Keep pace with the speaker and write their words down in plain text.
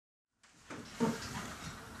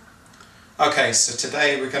Okay, so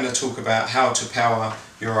today we're going to talk about how to power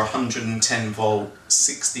your 110 volt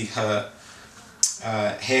 60 Hz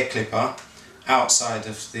hair clipper outside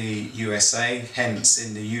of the USA, hence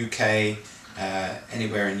in the UK,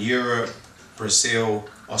 anywhere in Europe, Brazil,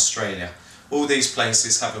 Australia. All these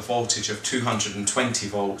places have a voltage of 220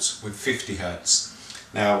 volts with 50 Hz.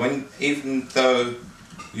 Now, even though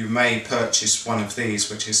you may purchase one of these,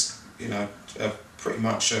 which is, pretty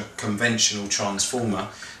much a conventional transformer,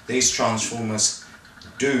 these transformers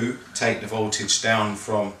do take the voltage down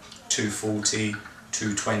from 240,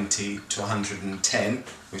 220 to 110,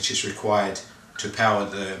 which is required to power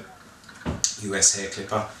the US hair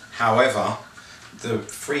clipper. However, the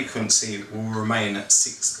frequency will remain at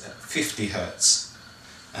 50 Hz,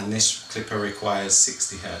 and this clipper requires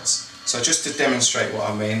 60 Hz. So just to demonstrate what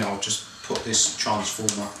I mean, I'll just put this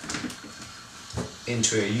transformer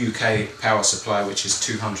into a UK power supply, which is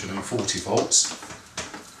 240 volts.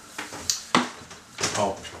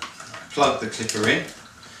 I'll plug the clipper in.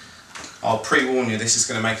 I'll pre-warn you, this is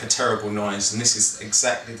going to make a terrible noise, and this is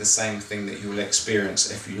exactly the same thing that you will experience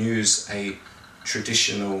if you use a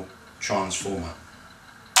traditional transformer.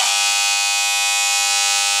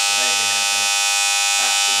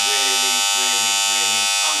 That's a really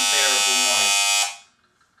unbearable noise.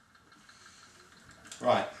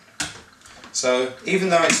 Right. So even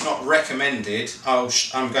though it's not recommended,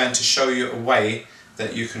 I'm going to show you a way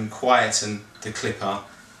that you can quieten the clipper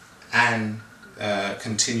and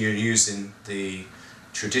continue using the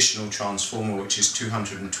traditional transformer, which is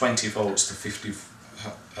 220 volts to 50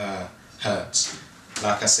 Hertz.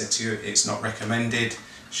 Like I said to you, it's not recommended.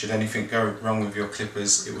 Should anything go wrong with your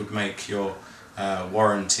clippers, it would make your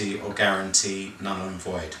warranty or guarantee null and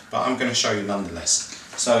void. But I'm going to show you nonetheless.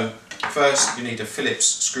 So first you need a Phillips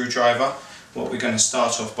screwdriver. What we're going to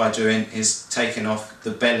start off by doing is taking off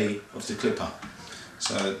the belly of the clipper.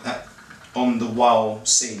 So that, on the Weil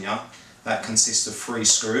Senior, that consists of 3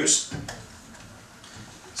 screws.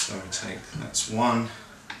 So we take, that's 1,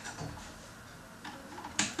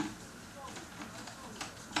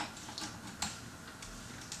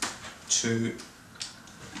 2,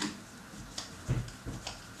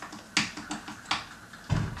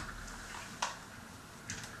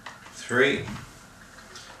 3.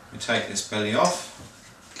 We take this belly off.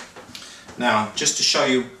 Now, just to show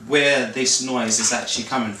you where this noise is actually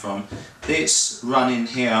coming from, this running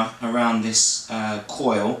here around this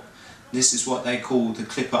coil, this is what they call the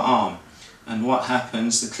clipper arm. And what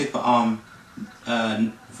happens, the clipper arm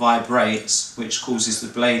vibrates, which causes the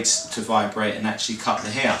blades to vibrate and actually cut the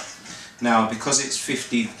hair. Now, because it's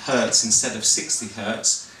 50 Hertz instead of 60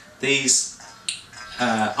 Hertz, these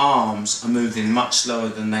arms are moving much slower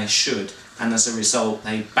than they should, and as a result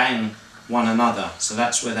they bang one another. So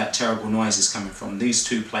that's where that terrible noise is coming from. These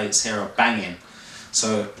 2 plates here are banging.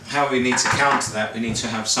 So how we need to counter that, we need to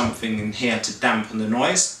have something in here to dampen the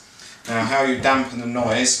noise. Now, how you dampen the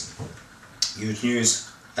noise, you'd use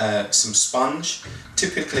some sponge,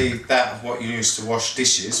 typically that of what you use to wash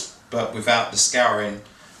dishes, but without the scouring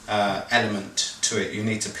element to it. You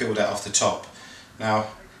need to peel that off the top. Now,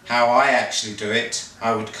 how I actually do it,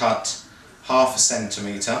 I would cut 1/2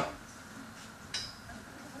 centimetre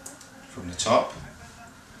from the top,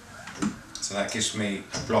 so that gives me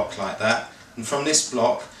a block like that, and from this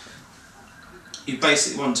block you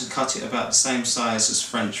basically want to cut it about the same size as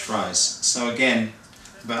French fries. So again,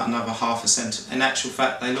 about another 1/2 centimetre. In actual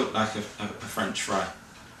fact, they look like a French fry.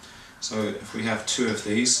 So if we have 2 of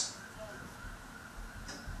these,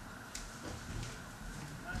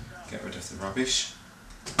 get rid of the rubbish.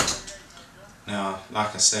 Now,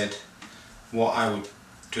 like I said, what I would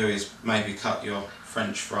do is maybe cut your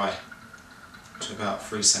French fry to about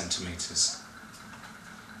 3 centimetres.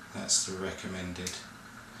 That's the recommended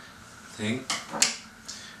thing.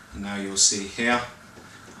 And now you'll see here,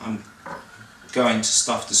 I'm going to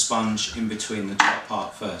stuff the sponge in between the top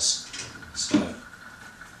part first. So,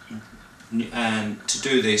 and to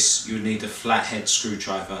do this you need a flathead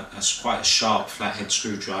screwdriver. That's quite a sharp flathead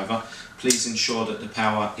screwdriver. Please ensure that the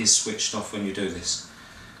power is switched off when you do this.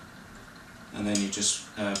 And then you just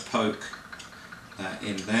poke that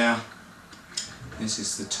in there. This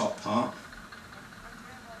is the top part.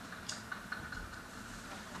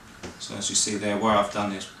 So as you see there, where I've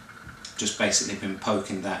done is just basically been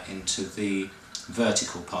poking that into the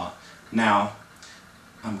vertical part. Now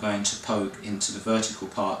I'm going to poke into the vertical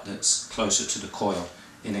part that's closer to the coil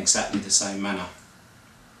in exactly the same manner.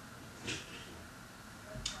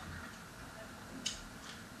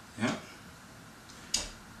 Yeah.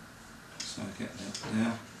 So I get that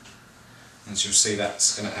there. As you'll see,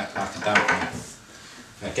 that's going to act like a dampener.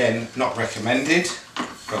 Again, not recommended,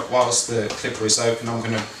 but whilst the clipper is open, I'm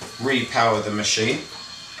going to repower the machine,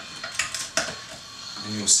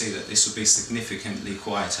 and you'll see that this will be significantly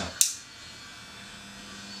quieter.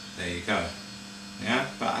 There you go. Yeah,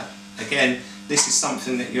 but again, this is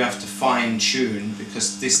something that you have to fine tune,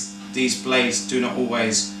 because these blades do not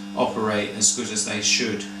always operate as good as they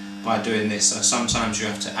should by doing this. So sometimes you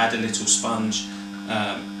have to add a little sponge,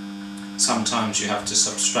 sometimes you have to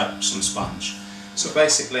subtract some sponge. So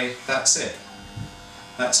basically that's it.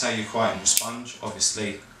 That's how you quieten your sponge.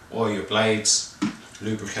 Obviously oil your blades,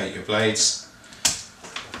 lubricate your blades,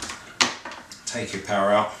 take your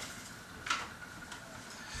power out.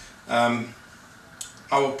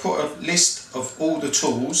 I will put a list of all the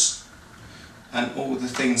tools and all the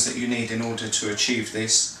things that you need in order to achieve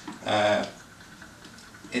this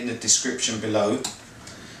in the description below.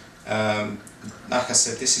 Like I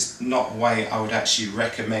said, this is not a way I would actually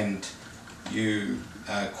recommend you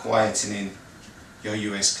quietening your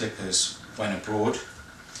US clippers when abroad.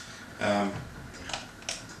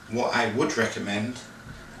 What I would recommend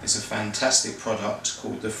is a fantastic product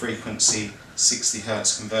called the frequency 60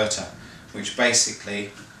 Hz converter, which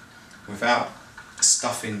basically, without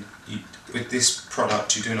stuffing, with this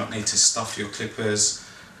product you do not need to stuff your clippers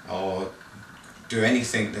or do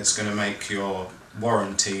anything that's going to make your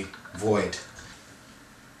warranty void.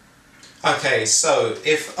 Okay, so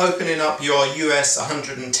if opening up your US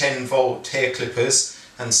 110 volt hair clippers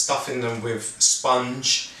and stuffing them with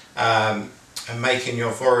sponge and making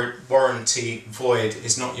your warranty void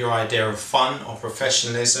is not your idea of fun or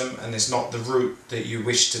professionalism, and is not the route that you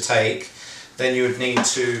wish to take, then you would need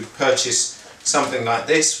to purchase something like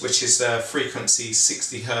this, which is a frequency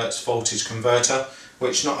 60 Hz voltage converter,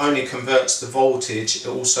 which not only converts the voltage, it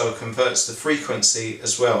also converts the frequency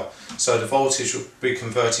as well. So the voltage will be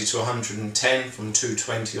converted to 110 from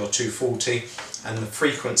 220 or 240, and the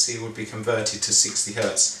frequency would be converted to 60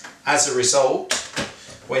 Hz. As a result,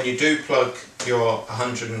 when you do plug your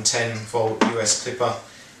 110 volt US clipper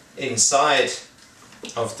inside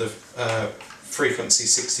of the frequency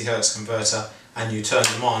 60 Hz converter and you turn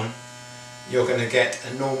them on, you're going to get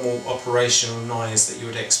a normal operational noise that you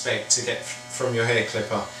would expect to get from your hair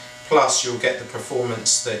clipper. Plus you'll get the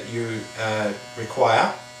performance that you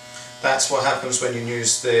require. That's what happens when you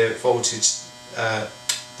use the voltage,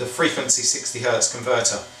 the frequency 60 Hz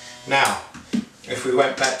converter. Now, if we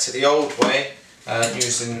went back to the old way,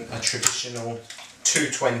 using a traditional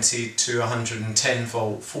 220 to 110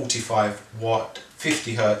 volt 45 watt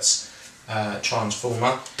 50 Hz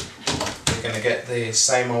transformer, we're going to get the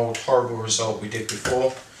same old horrible result we did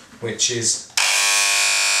before, which is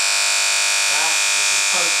that, which is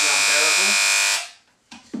totally unbearable.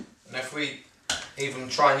 And if we even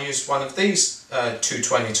try and use one of these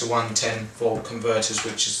 220 to 110 volt converters,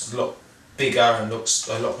 which is a lot bigger and looks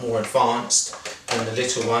a lot more advanced than the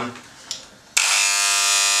little one,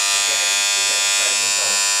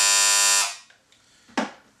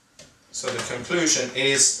 so the conclusion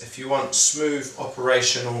is, if you want smooth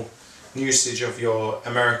operational usage of your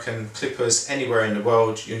American clippers anywhere in the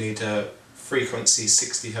world, you need a frequency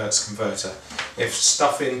 60 Hz converter. If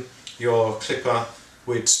stuffing your clipper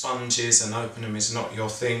with sponges and opening them is not your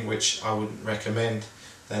thing, which I wouldn't recommend,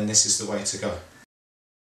 then this is the way to go.